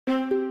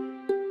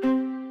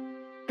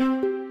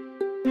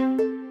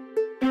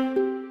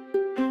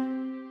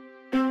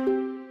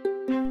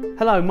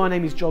Hello, my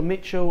name is John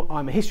Mitchell.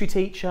 I'm a history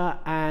teacher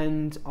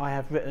and I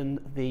have written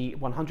the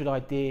 100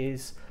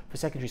 Ideas for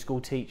Secondary School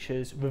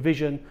Teachers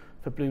revision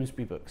for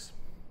Bloomsbury Books.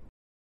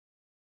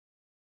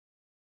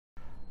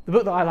 The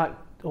book that I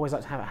always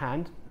like to have at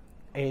hand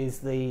is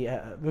the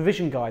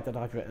revision guide that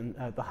I've written,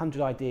 the 100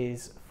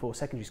 Ideas for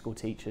Secondary School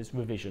Teachers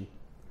revision.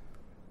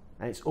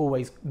 And it's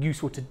always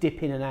useful to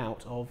dip in and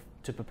out of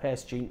to prepare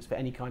students for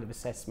any kind of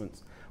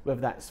assessments, whether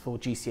that's for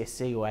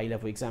GCSE or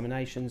A-level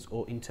examinations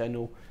or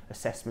internal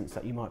assessments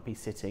that you might be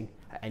sitting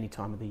at any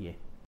time of the year.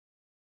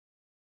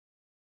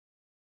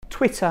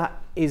 Twitter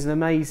is an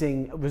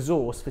amazing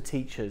resource for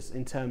teachers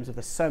in terms of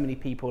there's so many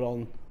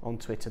people on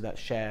Twitter that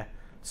share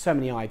so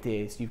many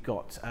ideas. You've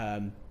got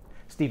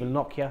Stephen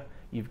Lockyer,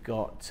 you've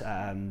got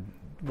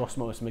Ross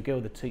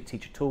Morris-McGill, the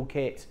Teacher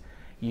Toolkit,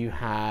 you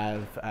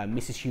have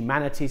Mrs.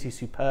 Humanities, who's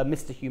superb,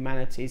 Mr.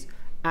 Humanities,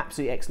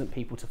 absolutely excellent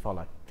people to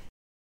follow.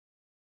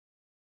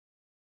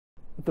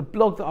 The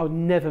blog that I would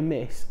never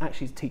miss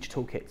actually is Teacher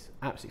Toolkit,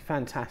 absolutely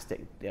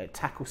fantastic. It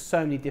tackles so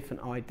many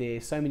different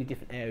ideas, so many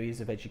different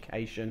areas of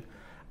education,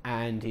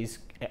 and is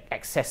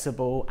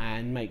accessible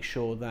and makes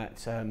sure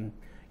that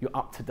you're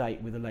up to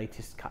date with the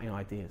latest cutting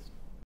ideas.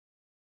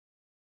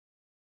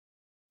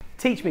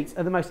 Teach Meets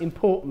are the most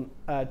important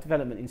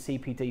development in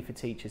CPD for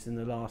teachers in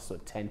the last sort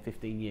of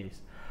 10-15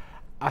 years.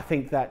 I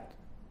think that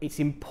it's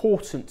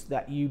important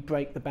that you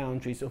break the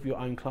boundaries of your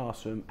own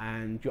classroom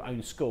and your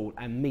own school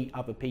and meet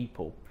other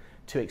people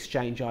to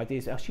exchange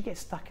ideas, else you get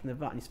stuck in the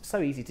rut, and it's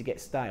so easy to get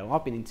stale.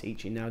 I've been in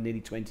teaching now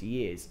nearly 20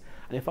 years,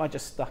 and if I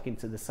just stuck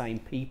into the same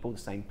people, the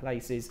same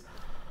places,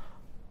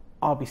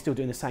 I'll be still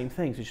doing the same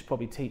things, which is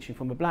probably teaching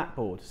from a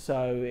blackboard.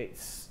 So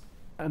it's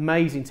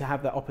amazing to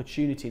have that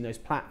opportunity in those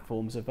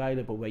platforms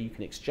available where you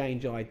can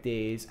exchange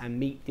ideas and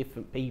meet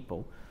different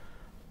people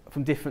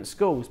from different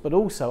schools. But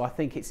also I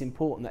think it's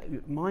important that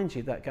it reminds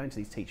you that going to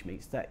these Teach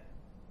Meets that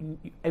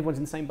everyone's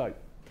in the same boat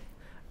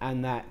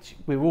and that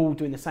we're all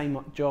doing the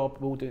same job,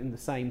 we're all doing the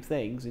same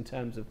things in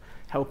terms of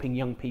helping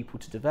young people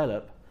to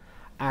develop,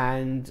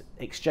 and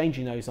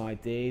exchanging those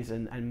ideas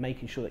and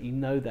making sure that you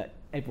know that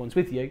everyone's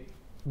with you,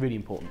 really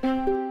important.